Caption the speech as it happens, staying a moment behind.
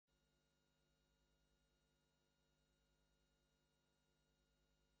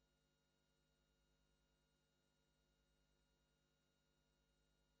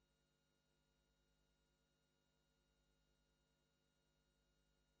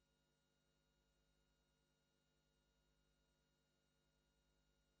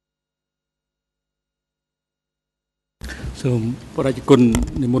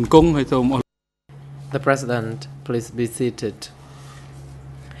The President, please be seated.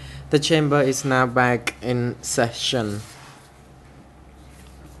 The chamber is now back in session.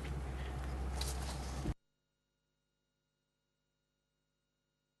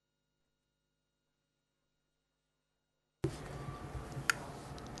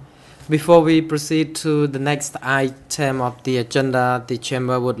 Before we proceed to the next item of the agenda, the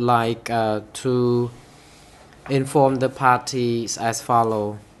chamber would like to inform the parties as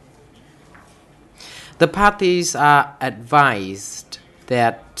follows. The parties are advised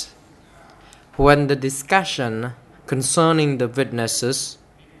that when the discussion concerning the witnesses,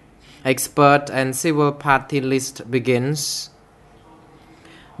 expert and civil party list begins,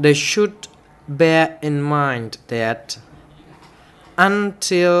 they should bear in mind that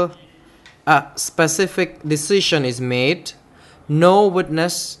until a specific decision is made, no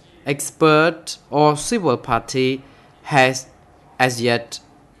witness, expert, or civil party has as yet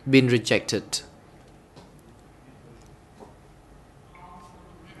been rejected.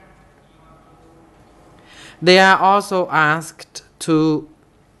 They are also asked to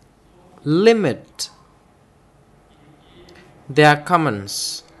limit their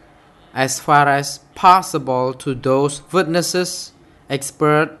comments as far as possible to those witnesses,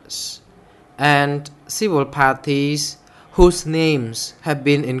 experts, and civil parties whose names have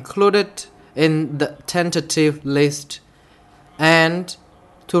been included in the tentative list, and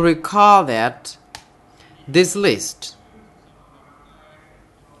to recall that this list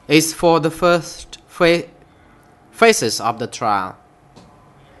is for the first phases of the trial.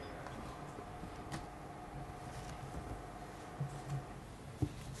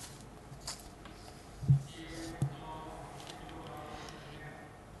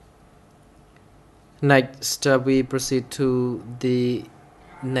 Next, we proceed to the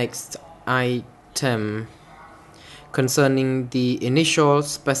next item concerning the initial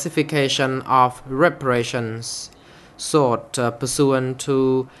specification of reparations sought pursuant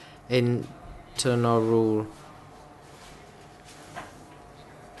to internal rule.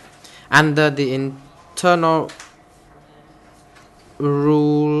 Under the internal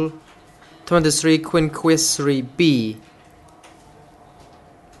rule 23 quinquissery B,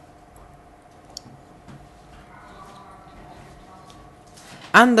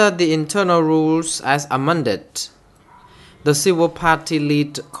 under the internal rules as amended, the civil party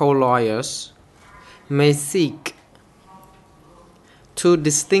lead co-lawyers may seek two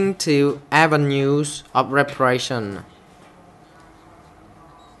distinctive avenues of reparation.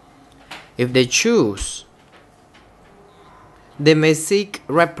 If they choose, they may seek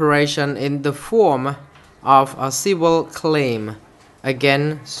reparation in the form of a civil claim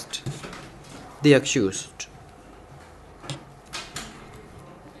against the accused.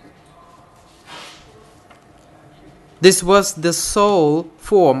 This was the sole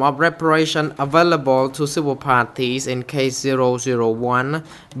form of reparation available to civil parties in case 001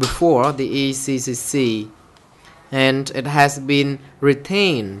 before the ECCC, and it has been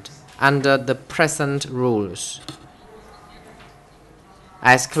retained under the present rules.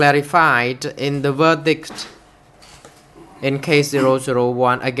 As clarified in the verdict in case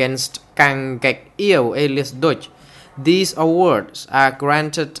 001 against Kang Gek Eo alias Dutch, these awards are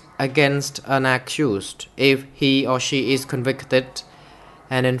granted against an accused if he or she is convicted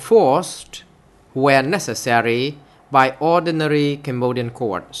and enforced where necessary by ordinary Cambodian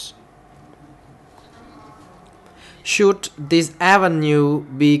courts. Should this avenue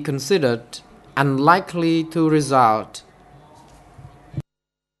be considered unlikely to result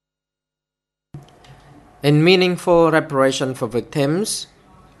in meaningful reparation for victims,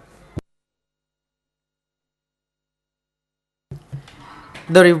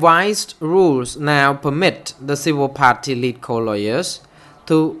 the revised rules now permit the civil party lead co-lawyers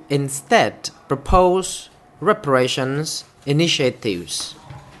to instead propose reparations initiatives,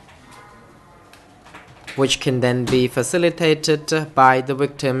 which can then be facilitated by the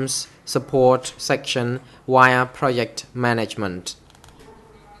victims' support section via project management.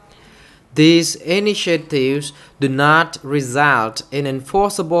 These initiatives do not result in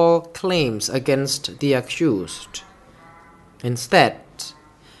enforceable claims against the accused. Instead,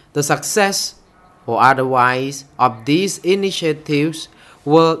 the success or otherwise of these initiatives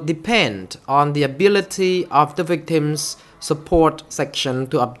will depend on the ability of the victims' support section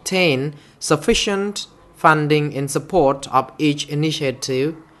to obtain sufficient funding in support of each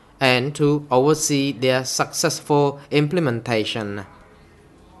initiative and to oversee their successful implementation.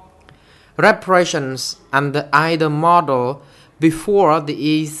 Reparations under either model before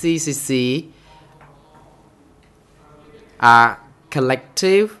the ECCC are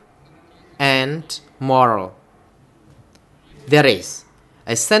collective and moral. That is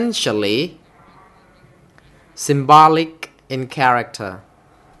essentially symbolic in character.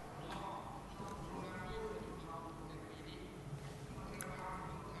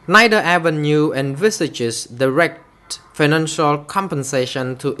 Neither avenue envisages direct financial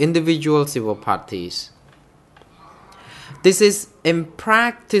compensation to individual civil parties. This is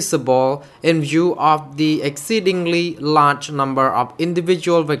impracticable in view of the exceedingly large number of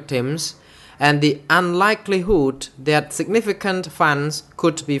individual victims and the unlikelihood that significant funds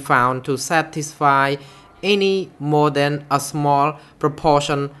could be found to satisfy any more than a small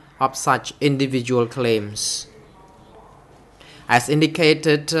proportion of such individual claims. As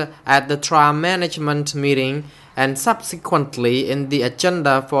indicated at the trial management meeting and subsequently in the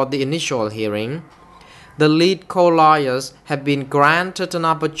agenda for the initial hearing, the lead co-lawyers have been granted an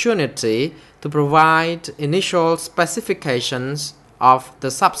opportunity to provide initial specifications of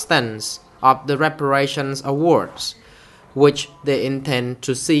the substance of the reparations awards, which they intend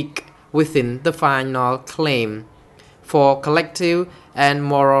to seek within the final claim for collective and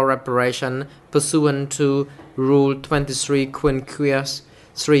moral reparation pursuant to Rule 23 Quinquis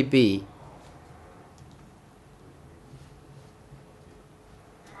 3b.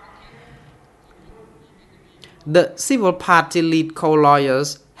 The civil party lead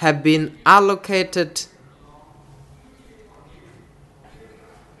co-lawyers have been allocated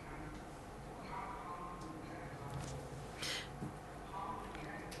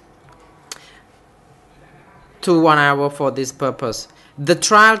to 1 hour for this purpose. The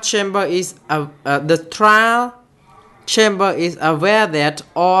trial chamber is aware that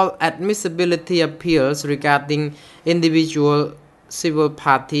all admissibility appeals regarding individual civil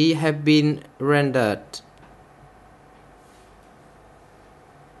party have been rendered.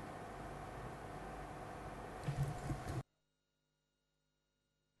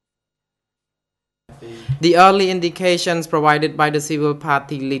 The early indications provided by the civil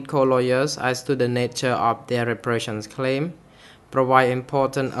party lead co-lawyers as to the nature of their reparations claim provide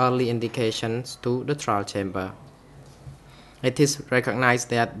important early indications to the trial chamber. It is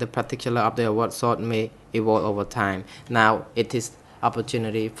recognized that the particular of the award sought may evolve over time. Now it is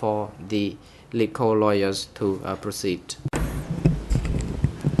opportunity for the lead co-lawyers to proceed.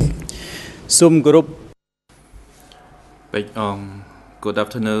 Good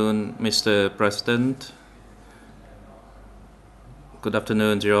afternoon, Mr. President. Good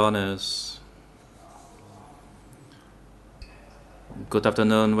afternoon, Your Honors. Good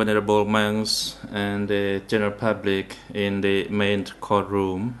afternoon, Venerable monks and the general public in the main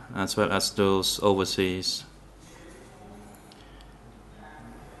courtroom, as well as those overseas.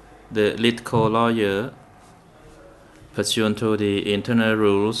 The lead co-lawyer, pursuant to the internal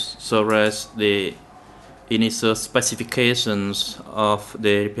rules, so as the initial specifications of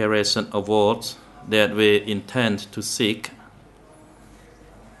the reparation awards that we intend to seek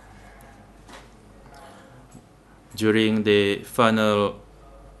during the final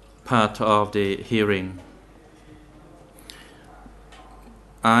part of the hearing.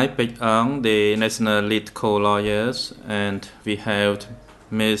 I picked on the national lead co-lawyers, and we have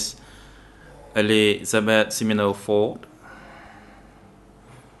Ms. Elizabeth Simino Ford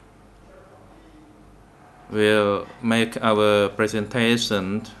will make our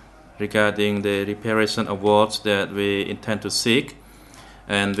presentation regarding the reparation awards that we intend to seek,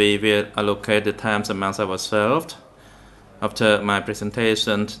 and we will allocate the times amongst ourselves. After my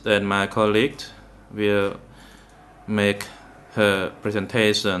presentation, then my colleague will make her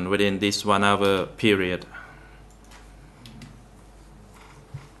presentation within this 1 hour period.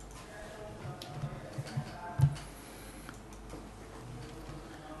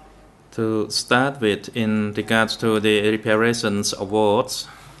 To start with, in regards to the reparations awards,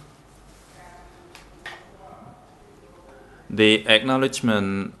 the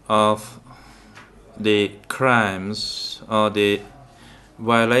acknowledgement of the crimes or the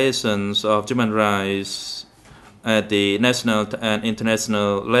violations of human rights at the national and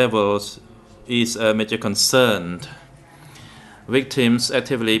international levels is a major concern. Victims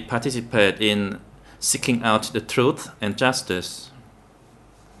actively participate in seeking out the truth and justice.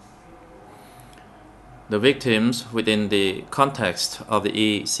 The victims within the context of the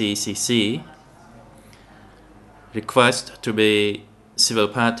ECCC request to be civil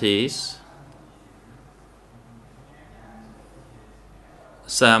parties,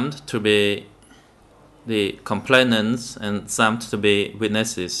 some to be the complainants and some to be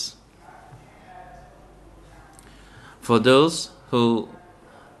witnesses. For those who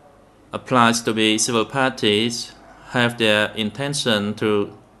apply to be civil parties, have their intention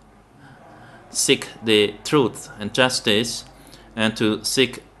to seek the truth and justice and to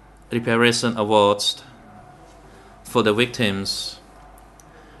seek reparation awards for the victims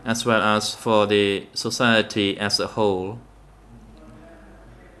as well as for the society as a whole.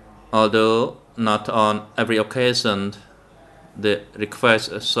 Although not on every occasion the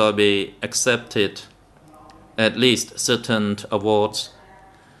request shall be accepted, at least certain awards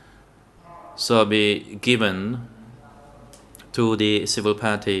shall be given to the civil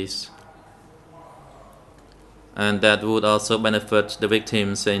parties, and that would also benefit the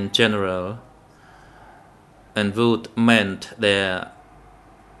victims in general and would mend their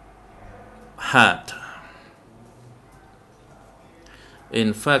heart.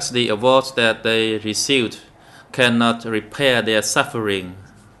 In fact, the awards that they received cannot repair their suffering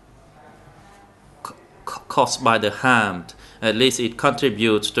caused by the harm. At least it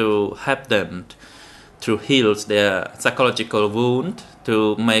contributes to help them to heal their psychological wound,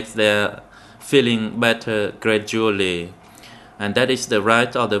 to make their feeling better gradually. And that is the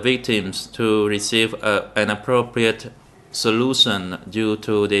right of the victims to receive an appropriate solution due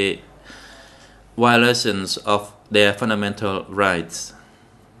to the violations of their fundamental rights.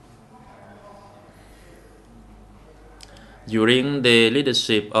 During the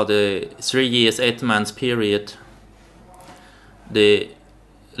leadership of the 3 years, 8 months period, the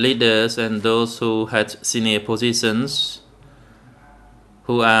leaders and those who had senior positions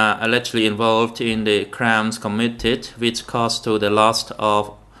who are allegedly involved in the crimes committed which caused to the loss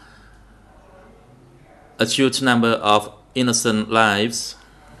of a huge number of innocent lives,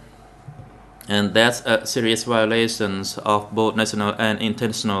 and that's a serious violations of both national and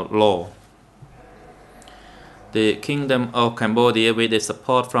international law. The Kingdom of Cambodia, with the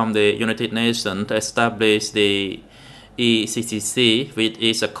support from the United Nations, established the ECCC, which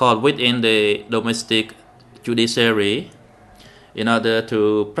is a court within the domestic judiciary, in order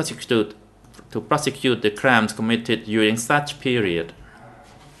to prosecute the crimes committed during such period.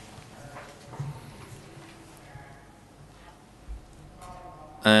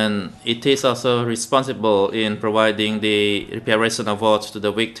 And it is also responsible in providing the reparation awards to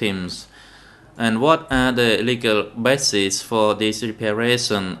the victims. And what are the legal basis for these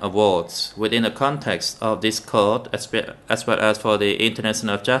reparation awards? Within the context of this court, as well as for the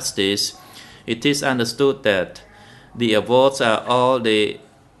international justice, it is understood that the awards are all the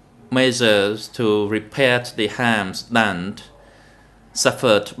measures to repair the harms done,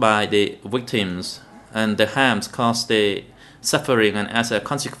 suffered by the victims, and the harms caused the suffering and as a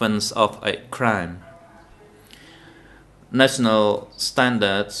consequence of a crime. National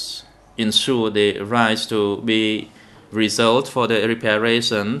standards ensure the right to be resolved for the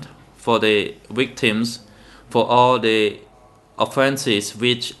reparation for the victims for all the offenses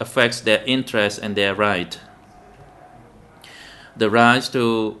which affects their interests and their right. The right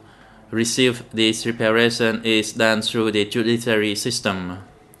to receive this reparation is done through the judiciary system.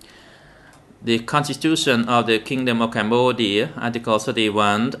 The Constitution of the Kingdom of Cambodia, Article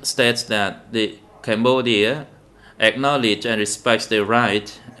 31, states that the Cambodia acknowledge and respects the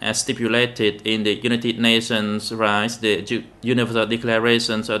right as stipulated in the United Nations rights, the Universal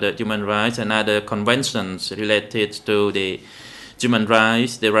Declarations of the Human Rights, and other conventions related to the human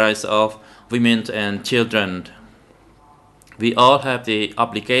rights, the rights of women and children. We all have the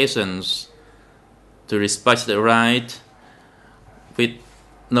obligations to respect the right with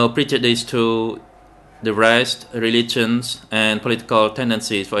no prejudice to the race, religions, and political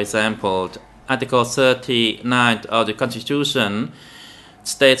tendencies. For example, Article 39 of the Constitution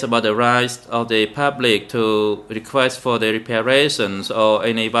states about the rights of the public to request for the reparations or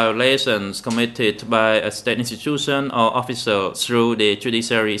any violations committed by a state institution or official through the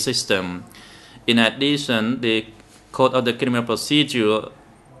judiciary system. In addition, the Code of the Criminal Procedure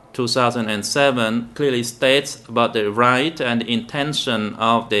 2007 clearly states about the right and the intention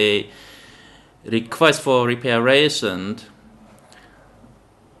of the request for reparation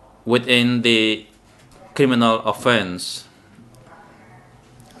within the criminal offense.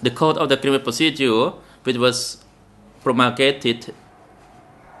 The Code of the Criminal Procedure, which was promulgated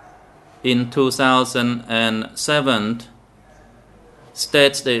in 2007,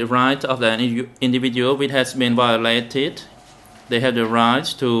 states the right of the individual which has been violated. They have the right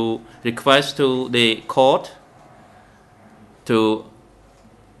to request to the court to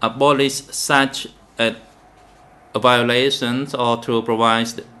abolish such a violation or to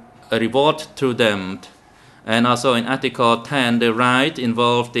provide a reward to them. And also in Article 10, the right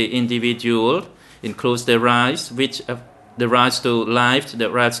involves the individual, includes the rights, which the rights to life, the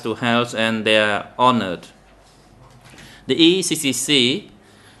rights to health, and they are honored. The ECCC,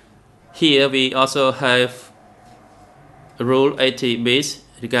 here we also have Rule 80bis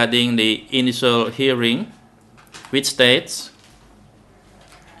regarding the initial hearing, which states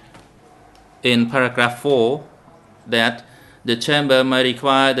in paragraph 4 that the Chamber may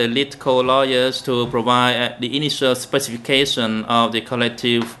require the lead co-lawyers to provide the initial specification of the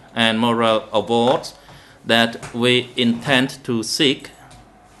collective and moral awards that we intend to seek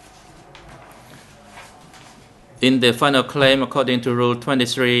in the final claim according to Rule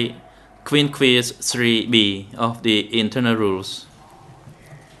 23 Quinquies 3b of the internal rules.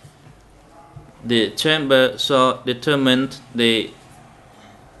 The Chamber shall determine the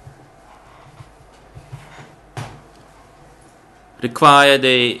require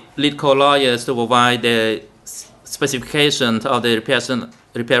the lead co-lawyers to provide the specifications of the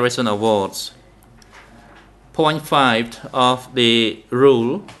reparation awards. Point 5 of the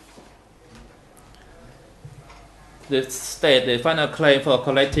rule, the state the final claim for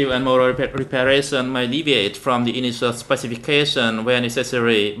collective and moral reparation may deviate from the initial specification where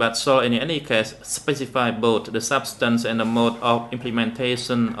necessary, but shall in any case specify both the substance and the mode of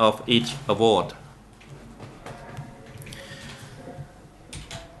implementation of each award.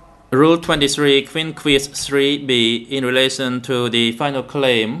 Rule 23 Quinquies 3b in relation to the final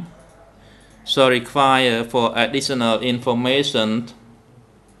claim shall require for additional information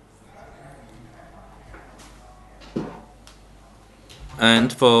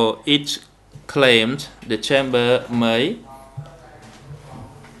and for each claim the Chamber may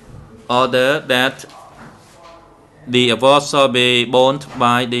order that the award shall be borne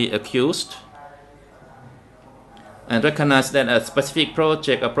by the accused and recognize that a specific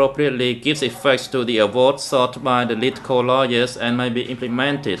project appropriately gives effect to the award sought by the lead co-lawyers and may be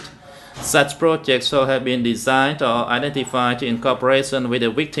implemented. Such projects shall have been designed or identified in cooperation with the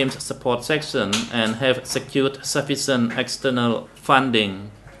victims' support section and have secured sufficient external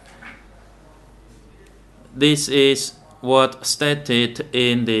funding. This is what stated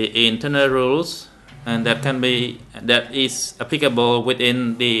in the internal rules, and that is applicable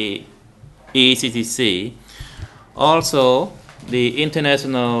within the ECTC. Also, the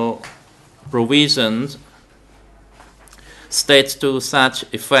international provisions states to such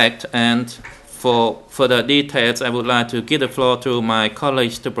effect, and for further details I would like to give the floor to my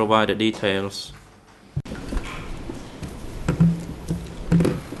colleagues to provide the details.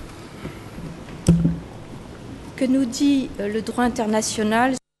 Que nous dit le droit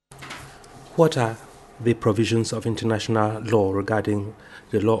international? What are the provisions of international law regarding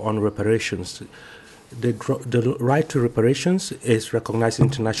the law on reparations? The right to reparations is recognized in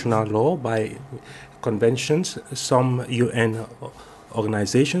international law by conventions, some UN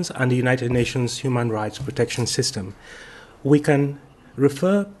organizations, and the United Nations Human Rights Protection System. We can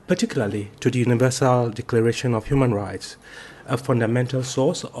refer particularly to the Universal Declaration of Human Rights, a fundamental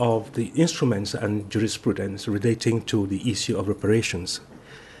source of the instruments and jurisprudence relating to the issue of reparations.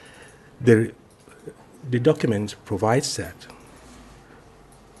 The document provides that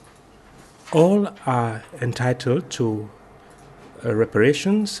all are entitled to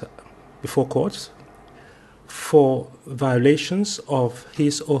reparations before courts for violations of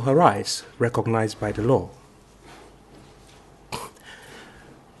his or her rights recognized by the law.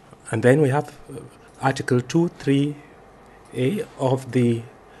 And then we have Article 2.3a of the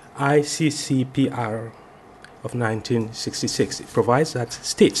ICCPR of 1966. It provides that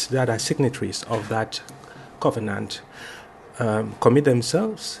states that are signatories of that covenant commit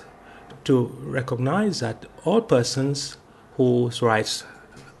themselves to recognize that all persons whose rights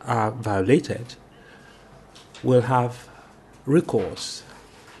are violated will have recourse,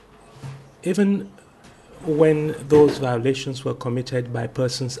 even when those violations were committed by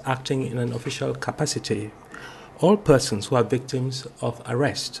persons acting in an official capacity. All persons who are victims of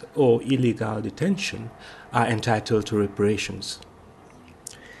arrest or illegal detention are entitled to reparations.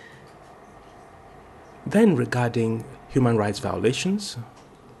 Then, regarding human rights violations,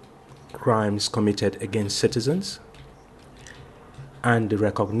 crimes committed against citizens, and the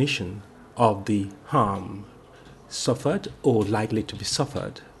recognition of the harm suffered or likely to be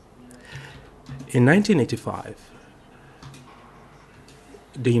suffered. In 1985,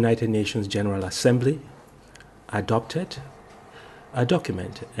 the United Nations General Assembly adopted a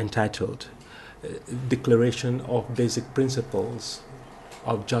document entitled Declaration of Basic Principles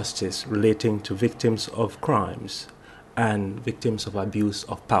of Justice relating to victims of crimes and victims of abuse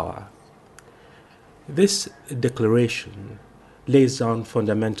of power. This declaration lays down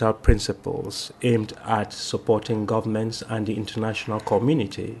fundamental principles aimed at supporting governments and the international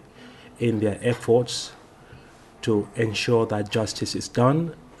community in their efforts to ensure that justice is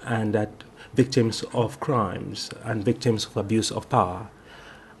done and that victims of crimes and victims of abuse of power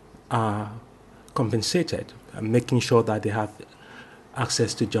are compensated, and making sure that they have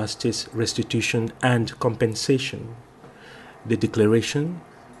access to justice, restitution, and compensation. The declaration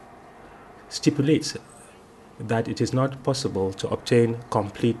stipulates that it is not possible to obtain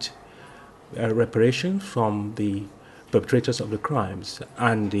complete reparation from the perpetrators of the crimes,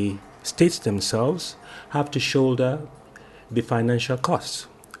 and the states themselves have to shoulder the financial costs.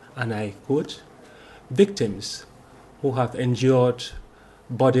 And I quote, victims who have endured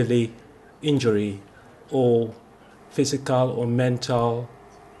bodily injury or physical or mental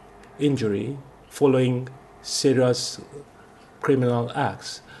injury following serious criminal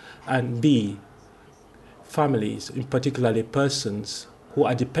acts, and B, families, in particularly persons who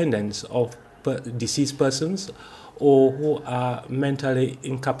are dependents of deceased persons or who are mentally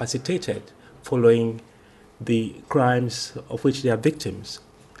incapacitated following the crimes of which they are victims.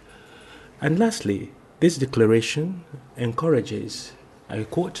 And lastly, this declaration encourages, I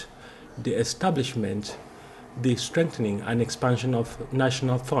quote, the establishment, the strengthening and expansion of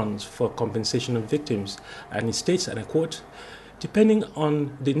national funds for compensation of victims. And it states, and I quote, depending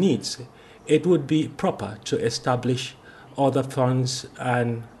on the needs, it would be proper to establish other funds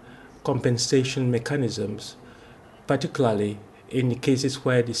and compensation mechanisms, particularly in the cases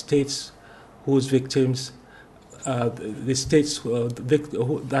where the states whose victims, the states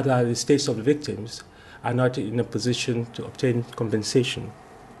that are the states of the victims, are not in a position to obtain compensation.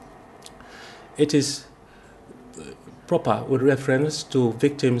 It is proper with reference to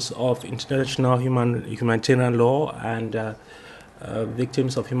victims of international humanitarian law and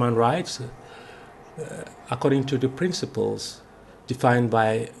victims of human rights, according to the principles defined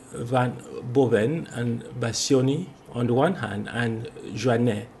by Van Boven and Bassioni on the one hand, and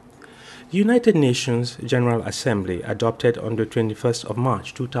Joannet. The United Nations General Assembly adopted on the 21st of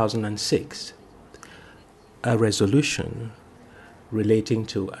March 2006 a resolution relating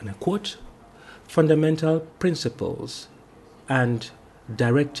to, and I quote, fundamental principles and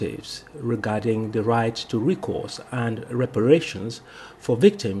directives regarding the right to recourse and reparations for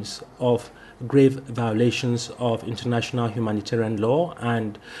victims of grave violations of international humanitarian law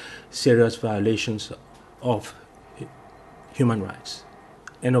and serious violations of human rights.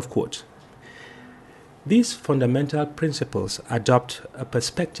 End of quote. These fundamental principles adopt a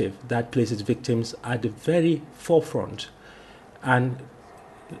perspective that places victims at the very forefront and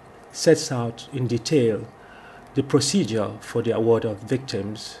sets out in detail the procedure for the award of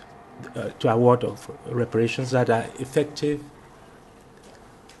victims, to award of reparations that are effective,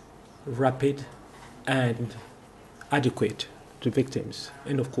 rapid, and adequate to victims.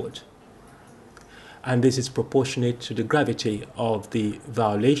 End of quote. And this is proportionate to the gravity of the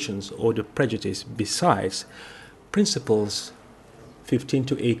violations or the prejudice. Besides, principles 15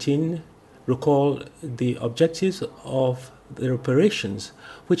 to 18 recall the objectives of the reparations,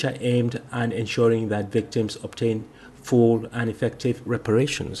 which are aimed at ensuring that victims obtain full and effective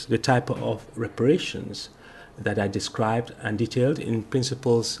reparations. The type of reparations that are described and detailed in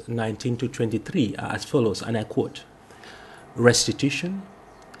principles 19 to 23 are as follows, and I quote, restitution,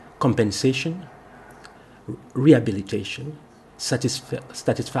 compensation, rehabilitation,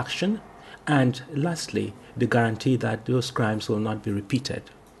 satisfaction, and lastly, the guarantee that those crimes will not be repeated.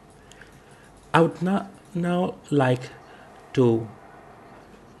 I would now like to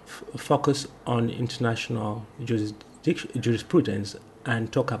focus on international jurisprudence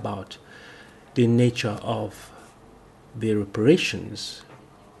and talk about the nature of the reparations.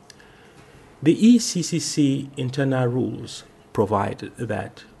 The ECCC internal rules provide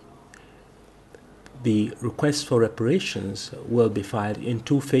that the request for reparations will be filed in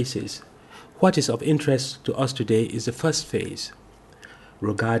two phases. What is of interest to us today is the first phase.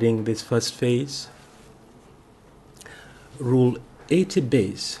 Regarding this first phase, Rule 80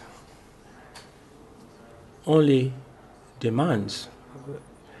 base only demands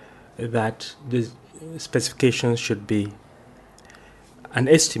that the specifications should be an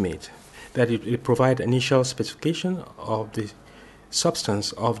estimate, that it provide initial specification of the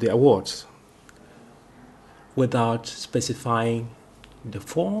substance of the awards without specifying the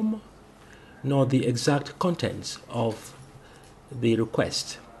form nor the exact contents of the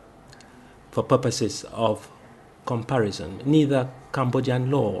request for purposes of comparison. Neither Cambodian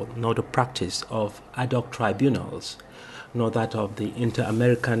law nor the practice of ad hoc tribunals nor that of the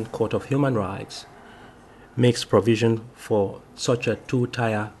Inter-American Court of Human Rights makes provision for such a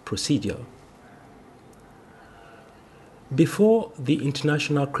two-tier procedure. Before the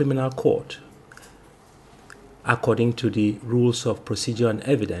International Criminal Court, according to the rules of procedure and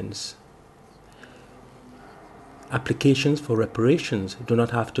evidence, applications for reparations do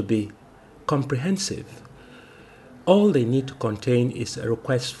not have to be comprehensive. All they need to contain is a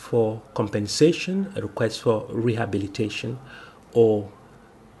request for compensation, a request for rehabilitation, or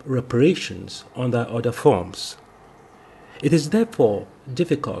reparations under other forms. It is therefore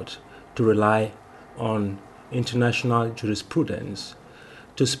difficult to rely on international jurisprudence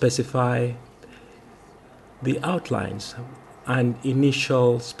to specify the outlines and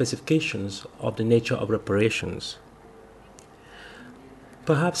initial specifications of the nature of reparations.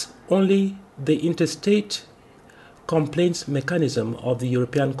 Perhaps only the interstate complaints mechanism of the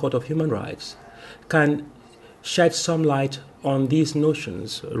European Court of Human Rights can shed some light on these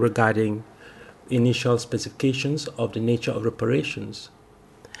notions regarding initial specifications of the nature of reparations.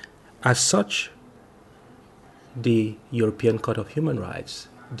 As such, the European Court of Human Rights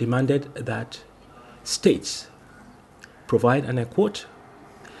demanded that states provide, and I quote,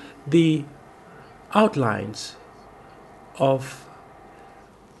 the outlines of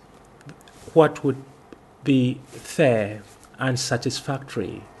what would be fair and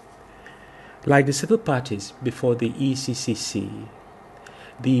satisfactory. Like the civil parties before the ECCC,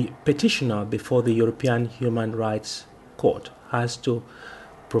 the petitioner before the European Human Rights Court has to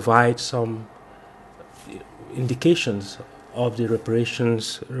provide some indications of the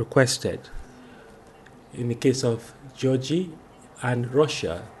reparations requested. In the case of Georgia and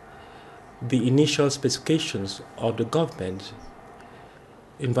Russia, the initial specifications of the government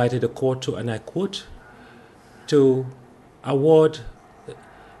invited the court to, and I quote, to award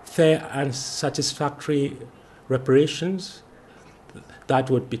fair and satisfactory reparations that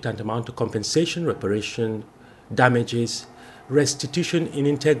would be tantamount to compensation, reparation, damages, restitution in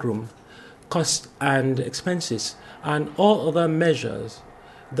integrum, costs and expenses, and all other measures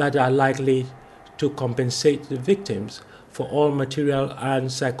that are likely to compensate the victims for all material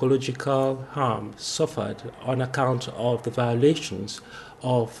and psychological harm suffered on account of the violations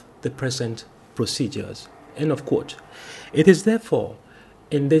of the present procedures. End of quote. It is therefore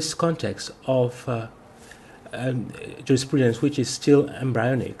in this context of jurisprudence, which is still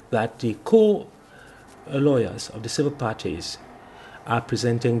embryonic, that the co-lawyers of the civil parties are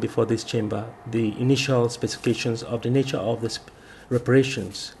presenting before this chamber the initial specifications of the nature of the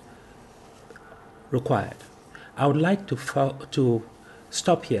reparations required. I would like to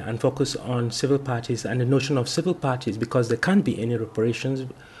stop here and focus on civil parties and the notion of civil parties, because there can't be any reparations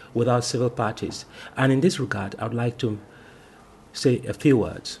without civil parties. And in this regard, I would like to say a few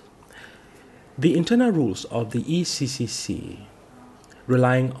words. The internal rules of the ECCC,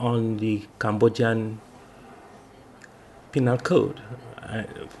 relying on the Cambodian Penal Code,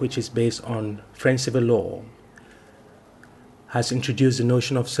 which is based on French civil law, has introduced the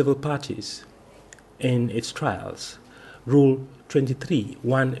notion of civil parties in its trials. Rule 23,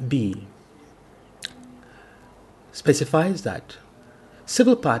 1b, specifies that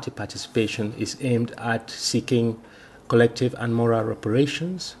civil party participation is aimed at seeking collective and moral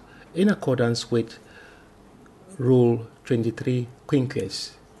reparations in accordance with Rule 23,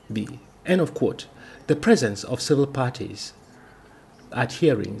 quinques b. End of quote. The presence of civil parties at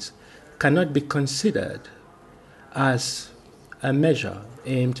hearings cannot be considered as a measure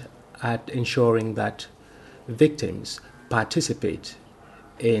aimed at ensuring that victims participate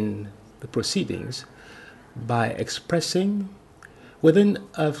in the proceedings by expressing within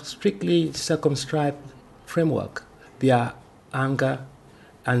a strictly circumscribed framework their anger,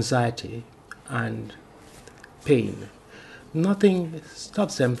 anxiety, and pain. Nothing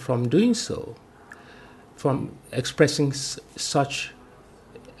stops them from doing so, from expressing such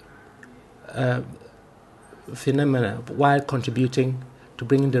phenomena while contributing to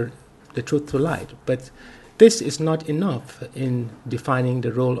bringing the truth to light. But this is not enough in defining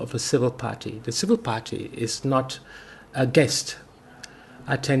the role of a civil party. The civil party is not a guest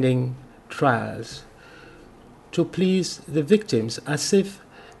attending trials to please the victims as if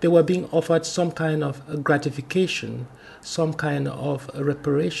they were being offered some kind of a gratification, some kind of a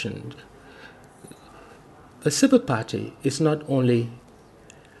reparation. A civil party is not only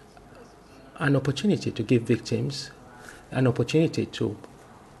an opportunity to give victims an opportunity to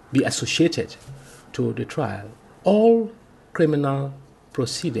be associated to the trial. All criminal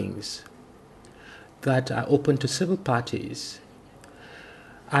proceedings that are open to civil parties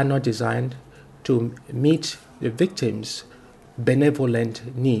are not designed to meet the victims'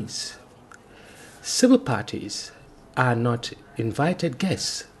 benevolent needs. Civil parties are not invited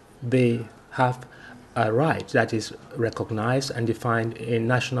guests. They have a right that is recognized and defined in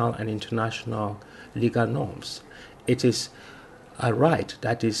national and international legal norms. It is a right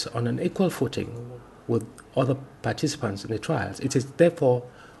that is on an equal footing with other participants in the trials. It is therefore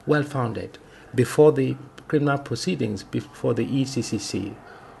well-founded before the criminal proceedings, before the ECCC,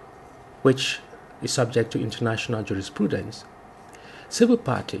 which is subject to international jurisprudence. Civil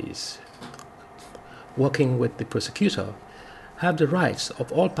parties, working with the prosecutor, have the rights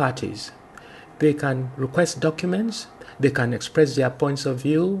of all parties they can request documents, they can express their points of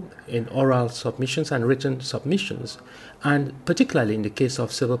view in oral submissions and written submissions, and particularly in the case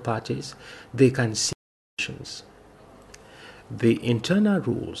of civil parties, they can seek elections. The internal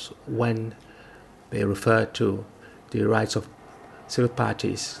rules, when they refer to the rights of civil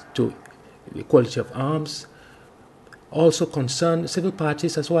parties to equality of arms, also concern civil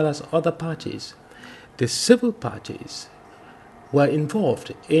parties as well as other parties. The civil parties were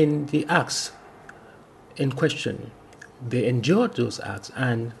involved in the acts in question. They endured those acts,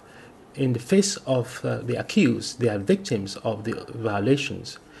 and in the face of the accused, they are victims of the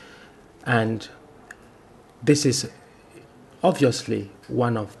violations. And this is obviously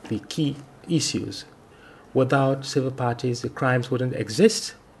one of the key issues. Without civil parties, the crimes wouldn't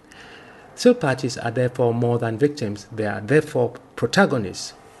exist. Civil parties are therefore more than victims. They are therefore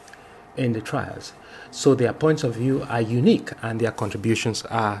protagonists in the trials. So their points of view are unique and their contributions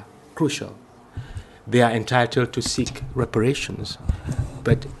are crucial. They are entitled to seek reparations,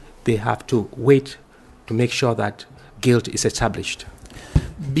 but they have to wait to make sure that guilt is established.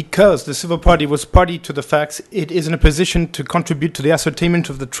 Because the civil party was party to the facts, it is in a position to contribute to the ascertainment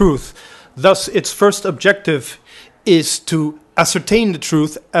of the truth. Thus, its first objective is to ascertain the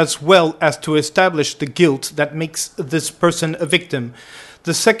truth as well as to establish the guilt that makes this person a victim.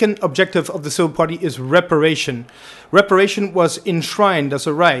 The second objective of the civil party is reparation. Reparation was enshrined as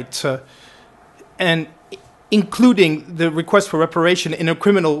a right, and including the request for reparation in a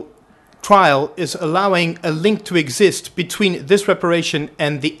criminal trial is allowing a link to exist between this reparation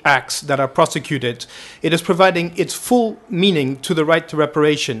and the acts that are prosecuted. It is providing its full meaning to the right to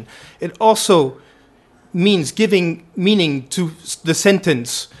reparation. It also means giving meaning to the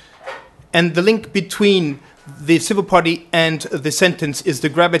sentence, and the link between the civil party and the sentence is the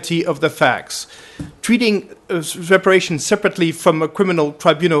gravity of the facts. Treating reparation separately from a criminal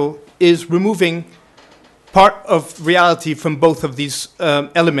tribunal is removing part of reality from both of these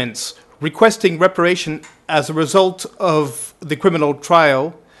elements. Requesting reparation as a result of the criminal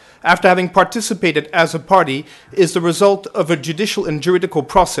trial, after having participated as a party, is the result of a judicial and juridical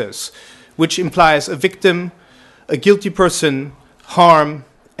process, which implies a victim, a guilty person, harm,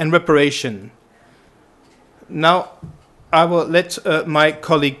 and reparation. Now, I will let my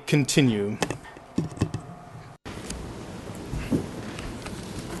colleague continue.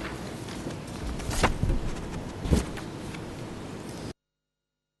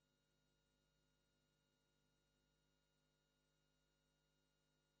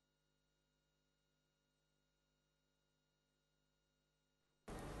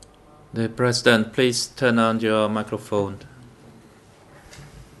 The President, please turn on your microphone.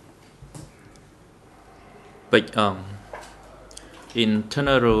 But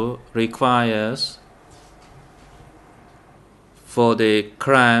internal rule requires for the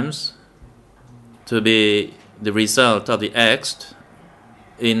crimes to be the result of the acts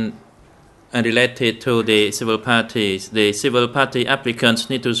and related to the civil parties. The civil party applicants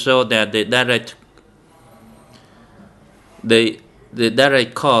need to show that the direct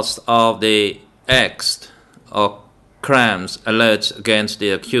cause of the acts or crimes alleged against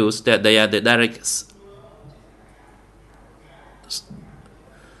the accused, that they are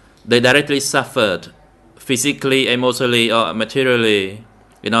they directly suffered physically, emotionally, or materially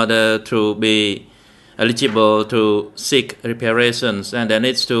in order to be eligible to seek reparations, and there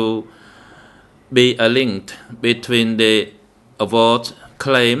needs to be a link between the award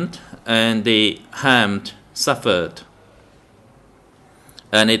claimed and the harm suffered.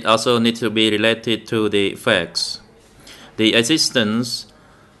 And it also needs to be related to the facts. The existence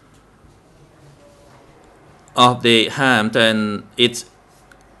of the harm and its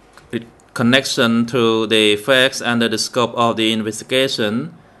connection to the facts under the scope of the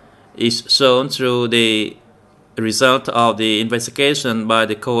investigation is shown through the result of the investigation by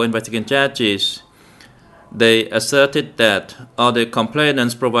the co-investigating judges. They asserted that all the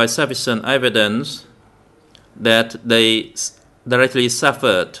complainants provide sufficient evidence that they directly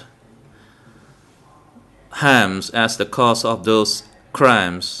suffered harms as the cause of those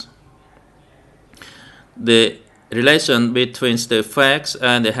crimes. The relation between the facts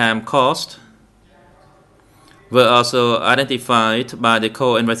and the harm caused were also identified by the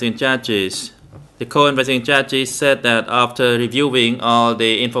co-investigating judges. The co-investigating judges said that after reviewing all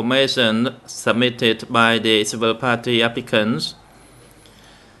the information submitted by the civil party applicants,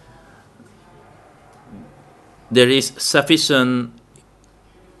 there is sufficient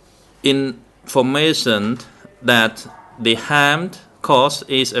information that the harm caused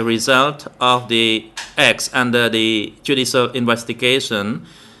is a result of the acts under the judicial investigation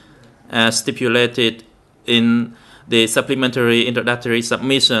as stipulated in the supplementary introductory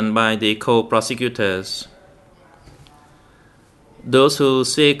submission by the co-prosecutors. Those who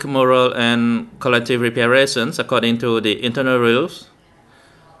seek moral and collective reparations according to the internal rules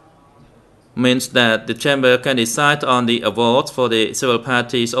means that the chamber can decide on the awards for the civil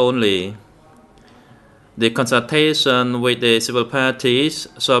parties only. The consultation with the civil parties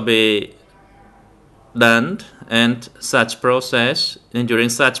shall be done, and during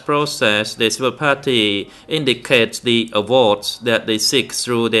such process, the civil party indicates the awards that they seek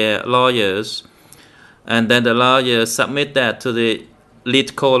through their lawyers, and then the lawyers submit that to the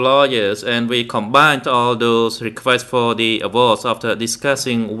lead co-lawyers, and we combined all those requests for the awards after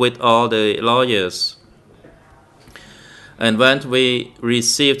discussing with all the lawyers. And when we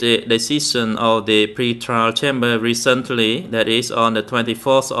received the decision of the pre-trial chamber recently, that is on the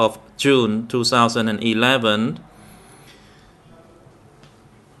 24th of June 2011,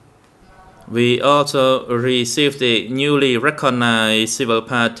 we also received the newly recognized civil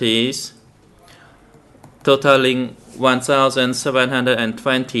parties totaling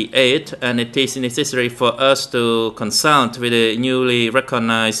 1,728, and it is necessary for us to consult with the newly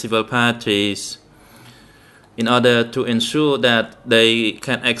recognized civil parties in order to ensure that they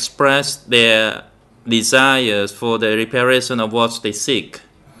can express their desires for the reparation of what they seek.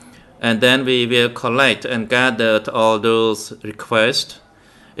 And then we will collect and gather all those requests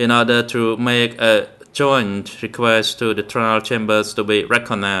in order to make a joint request to the trial chambers to be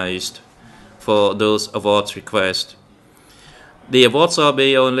recognized for those awards requests. The awards will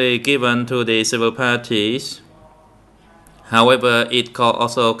be only given to the civil parties. However, it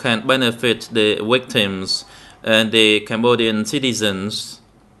also can benefit the victims and the Cambodian citizens.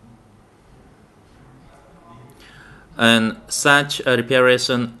 And such a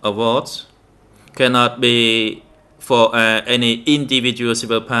reparation awards cannot be for any individual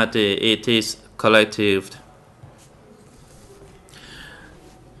civil party. It is collective.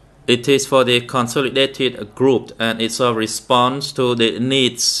 It is for the consolidated group, and it's a response to the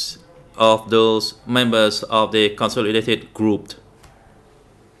needs of those members of the consolidated group.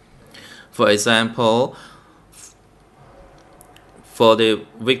 For example, for the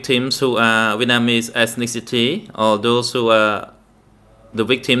victims who are Vietnamese ethnicity, or those who are the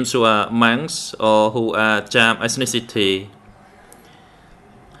victims who are Manx or who are Cham ethnicity,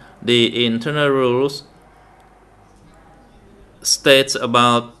 the internal rules states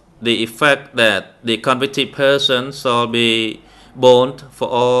about the effect that the convicted person shall be bond for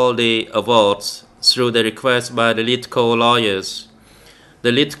all the awards through the request by the lead co-lawyers.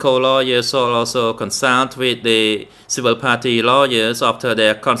 The lead co-lawyers shall also consult with the civil party lawyers after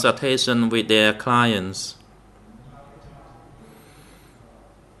their consultation with their clients.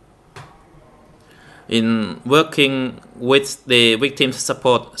 In working with the victim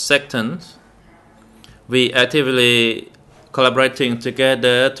support sections, we actively collaborating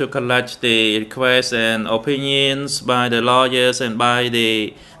together to collect the requests and opinions by the lawyers and by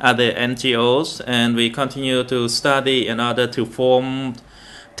the other NGOs, and we continue to study in order to form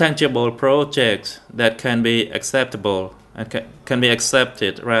tangible projects that can be acceptable and can be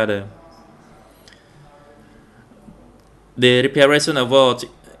accepted rather. The reparation awards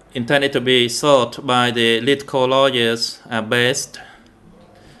intended to be sought by the lead co-lawyers are based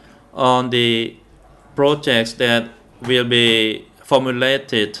on the projects that will be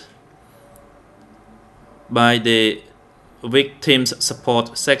formulated by the victims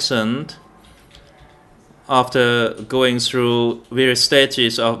support section after going through various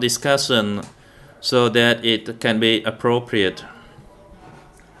stages of discussion so that it can be appropriate.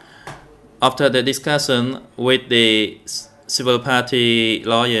 After the discussion with the civil party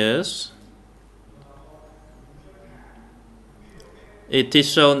lawyers, it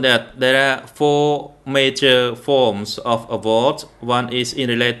is shown that there are 4 major forms of awards. One is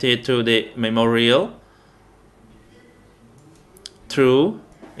related to the memorial. 2,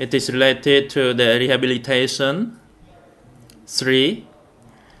 it is related to the rehabilitation. 3,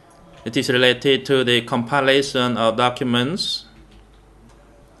 it is related to the compilation of documents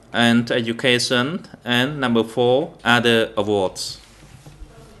and education. And number 4, other awards.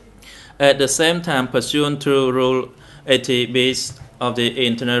 At the same time, pursuant to Rule 80B of the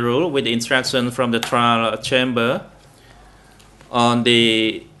internal rule, with the instruction from the trial chamber on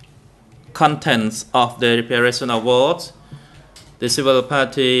the contents of the reparation awards, the civil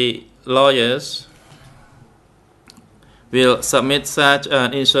party lawyers will submit such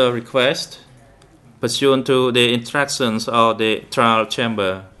an initial request pursuant to the instructions of the trial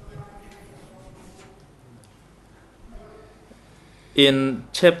chamber. In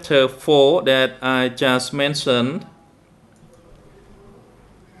chapter 4 that I just mentioned,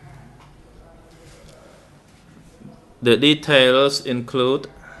 The details include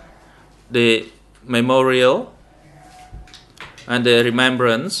the memorial and the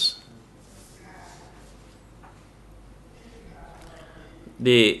remembrance.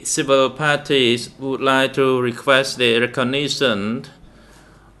 The civil parties would like to request the recognition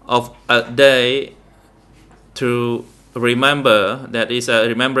of a day to remember, that is a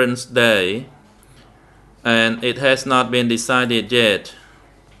Remembrance Day, and it has not been decided yet.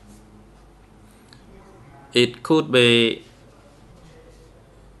 It could be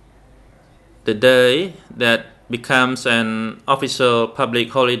the day that becomes an official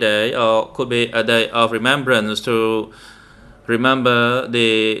public holiday, or could be a day of remembrance to remember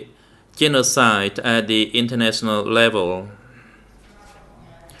the genocide at the international level.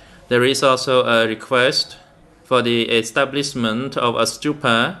 There is also a request for the establishment of a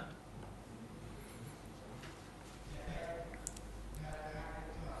stupa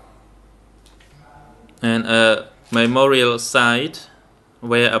and a memorial site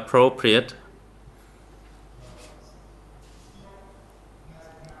where appropriate.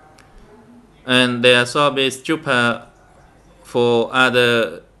 And there shall be stupa for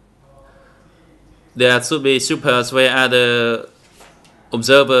other. There should be stupas where other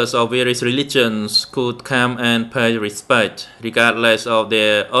observers of various religions could come and pay respect, regardless of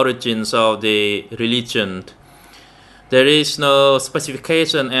their origins of the religion. There is no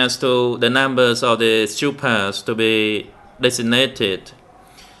specification as to the numbers of the stupas to be designated.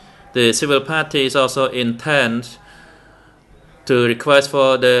 The civil parties also intend to request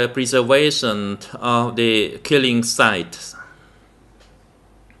for the preservation of the killing sites.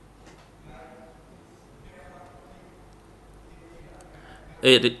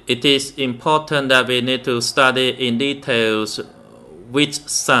 It is important that we need to study in details which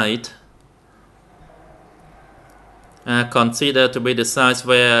site are considered to be the sites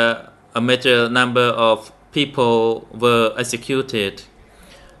where a major number of people were executed.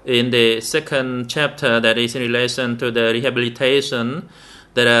 In the second chapter, that is in relation to the rehabilitation,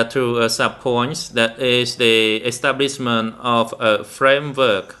 there are two sub-points. That is the establishment of a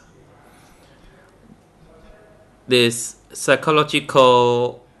framework. This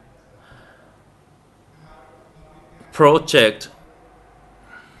psychological project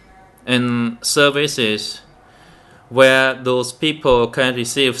and services where those people can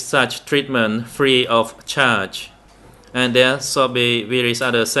receive such treatment free of charge, and there shall be various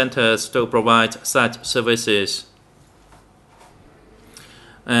other centers to provide such services.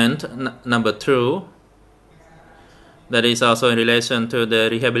 And number 2, that is also in relation to the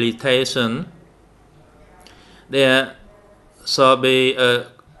rehabilitation, there shall be a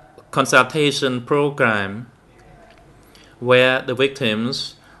consultation program where the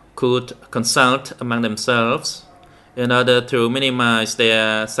victims could consult among themselves in order to minimize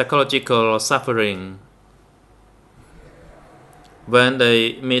their psychological suffering when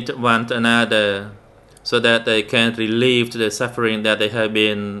they meet one another, so that they can relieve the suffering that they have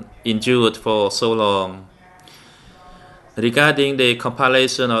been endured for so long. Regarding the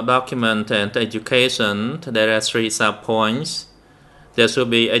compilation of document and education, there are 3 sub-points. There should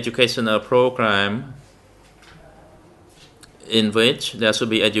be educational program in which there should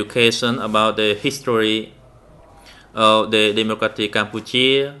be education about the history of the Democratic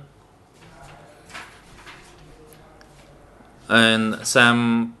Cambodia, and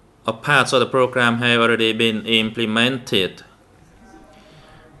some parts of the program have already been implemented.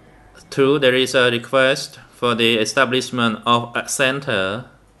 2, there is a request for the establishment of a center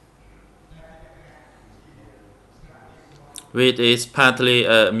which is partly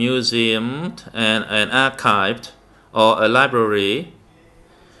a museum and an archive or a library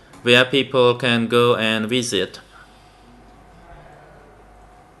where people can go and visit.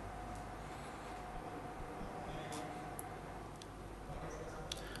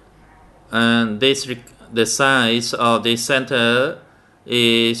 And the size of this center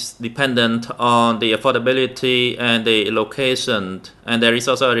is dependent on the affordability and the location. And there is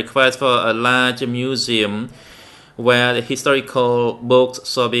also a request for a large museum where the historical books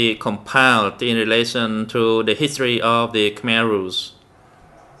shall be compiled in relation to the history of the Khmer Rouge.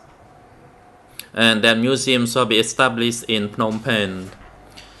 And that museum shall be established in Phnom Penh.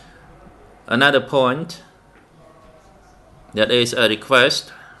 Another point, that is a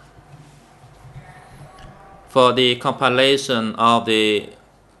request for the compilation of the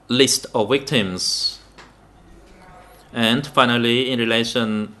list of victims. And finally, in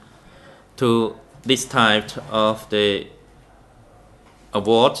relation to this type of the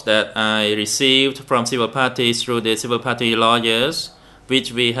awards that I received from civil parties through the civil party lawyers,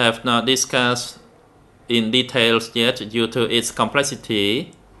 which we have not discussed in details yet due to its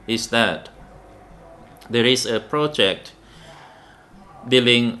complexity, is that there is a project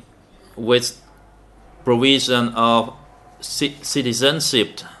dealing with provision of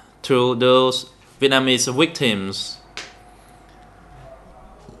citizenship to those Vietnamese victims.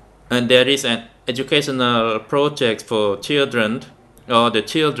 And there is an educational project for children, or the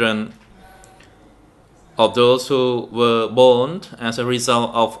children of those who were born as a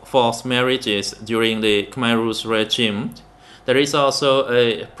result of forced marriages during the Khmer Rouge regime. There is also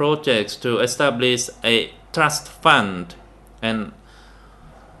a project to establish a trust fund, and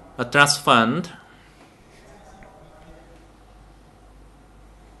a trust fund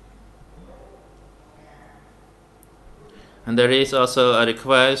and there is also a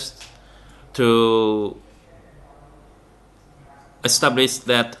request to establish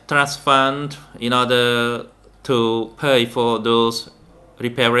that trust fund in order to pay for those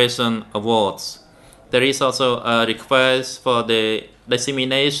reparation awards. There is also a request for the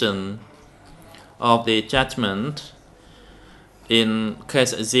dissemination of the judgment in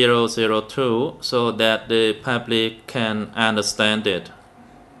case 002 so that the public can understand it.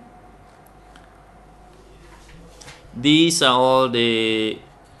 These are all the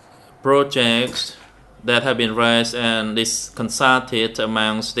projects that have been raised and consulted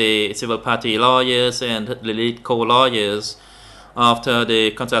amongst the civil party lawyers and the lead co-lawyers after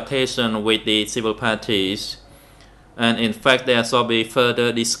the consultation with the civil parties. And in fact, there shall be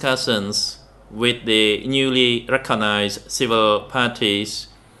further discussions with the newly recognized civil parties.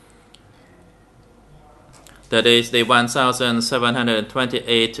 That is the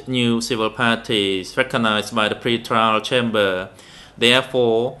 1,728 new civil parties recognized by the pre-trial chamber.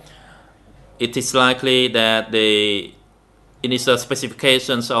 Therefore, it is likely that the initial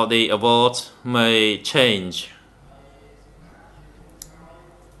specifications of the awards may change.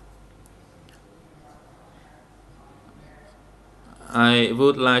 I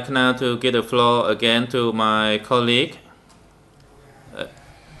would like now to give the floor again to my colleague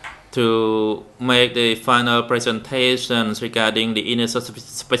to make the final presentations regarding the initial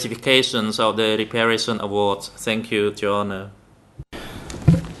specifications of the reparation awards. Thank you, Your Honor.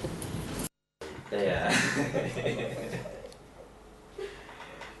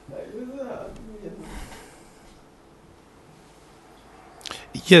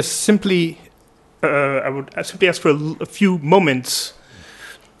 Yes, simply, I would simply ask for a few moments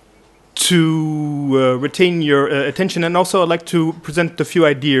to retain your attention, and also I'd like to present a few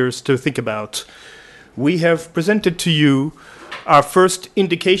ideas to think about. We have presented to you our first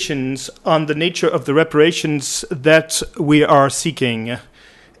indications on the nature of the reparations that we are seeking.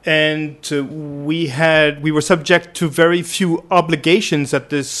 And we were subject to very few obligations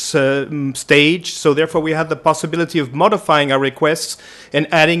at this stage, so therefore we had the possibility of modifying our requests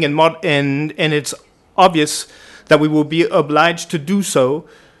and adding, and it's obvious that we will be obliged to do so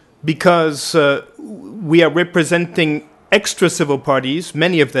because we are representing extra civil parties,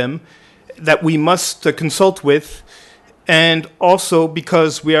 many of them, that we must consult with, and also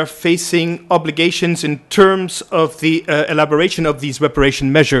because we are facing obligations in terms of the elaboration of these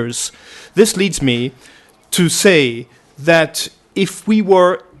reparation measures. This leads me to say that if we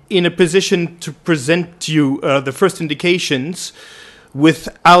were in a position to present to you the first indications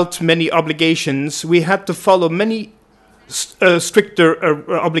without many obligations, we had to follow many stricter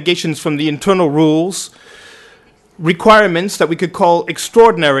obligations from the internal rules, requirements that we could call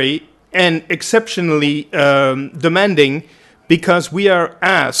extraordinary and exceptionally demanding, because we are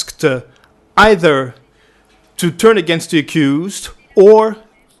asked either to turn against the accused or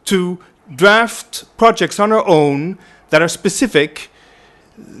to draft projects on our own that are specific,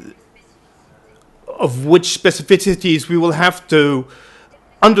 of which specificities we will have to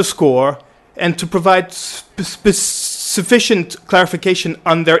underscore, and to provide sufficient clarification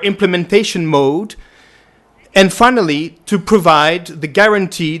on their implementation mode, and finally, to provide the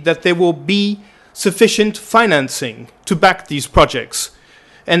guarantee that there will be sufficient financing to back these projects.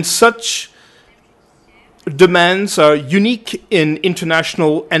 And such demands are unique in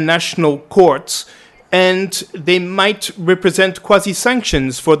international and national courts, and they might represent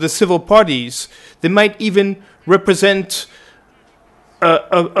quasi-sanctions for the civil parties. They might even represent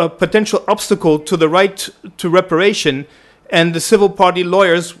a potential obstacle to the right to reparation, and the civil party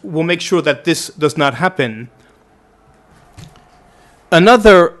lawyers will make sure that this does not happen.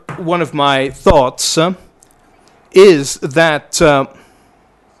 Another one of my thoughts is that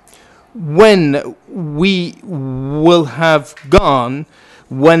when we will have gone,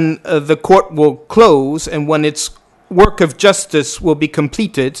 when the court will close, and when its work of justice will be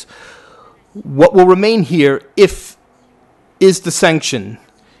completed, what will remain here is the sanction,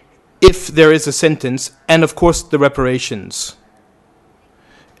 if there is a sentence, and of course the reparations.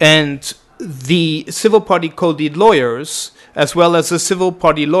 And the civil party co-lead lawyers, as well as the civil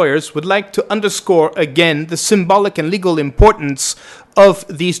party lawyers, would like to underscore again the symbolic and legal importance of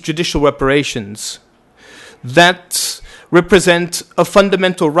these judicial reparations that represent a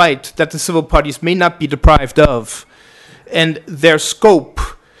fundamental right that the civil parties may not be deprived of, and their scope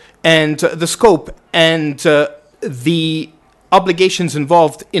and the obligations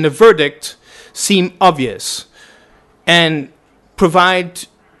involved in a verdict seem obvious and provide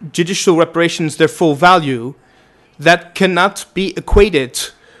judicial reparations their full value that cannot be equated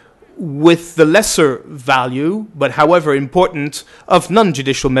with the lesser value, but however important, of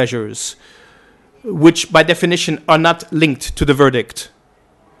non-judicial measures, which by definition are not linked to the verdict.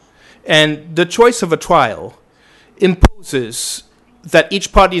 And the choice of a trial imposes that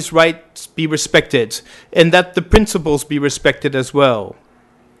each party's rights be respected and that the principles be respected as well.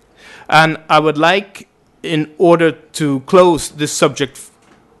 And I would like, in order to close this subject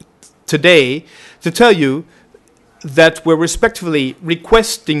today, to tell you that we're respectfully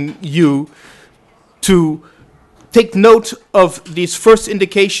requesting you to take note of these first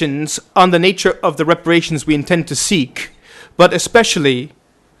indications on the nature of the reparations we intend to seek, but especially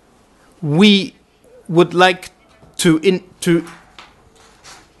we would like to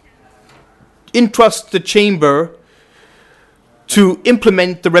entrust the Chamber to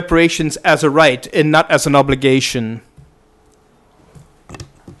implement the reparations as a right and not as an obligation.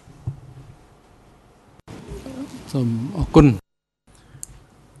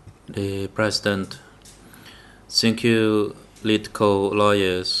 The President, thank you, lead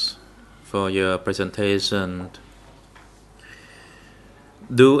co-lawyers, for your presentation.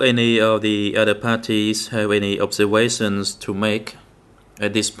 Do any of the other parties have any observations to make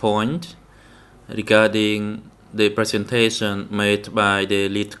at this point regarding the presentation made by the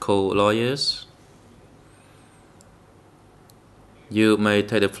lead co-lawyers? You may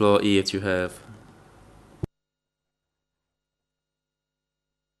take the floor if you have.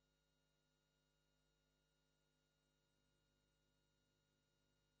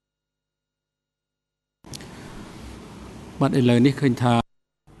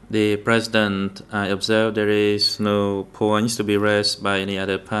 The President, I observe there is no points to be raised by any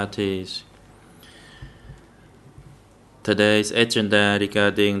other parties. Today's agenda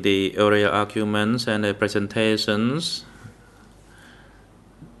regarding the oral arguments and the presentations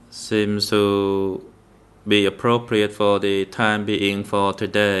seems to be appropriate for the time being for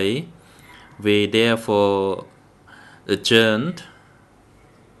today. We therefore adjourned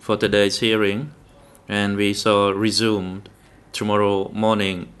for today's hearing, and we shall resume tomorrow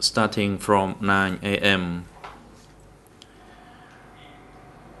morning starting from 9 a.m.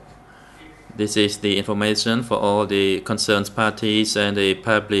 This is the information for all the concerned parties and the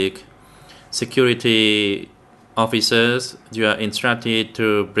public. Security officers, you are instructed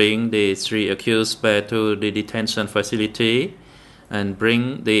to bring the 3 accused back to the detention facility and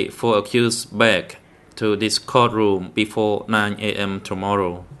bring the 4 accused back to this courtroom before 9 a.m.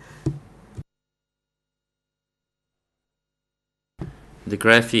 tomorrow. The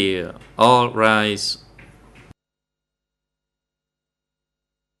graphic, all rise.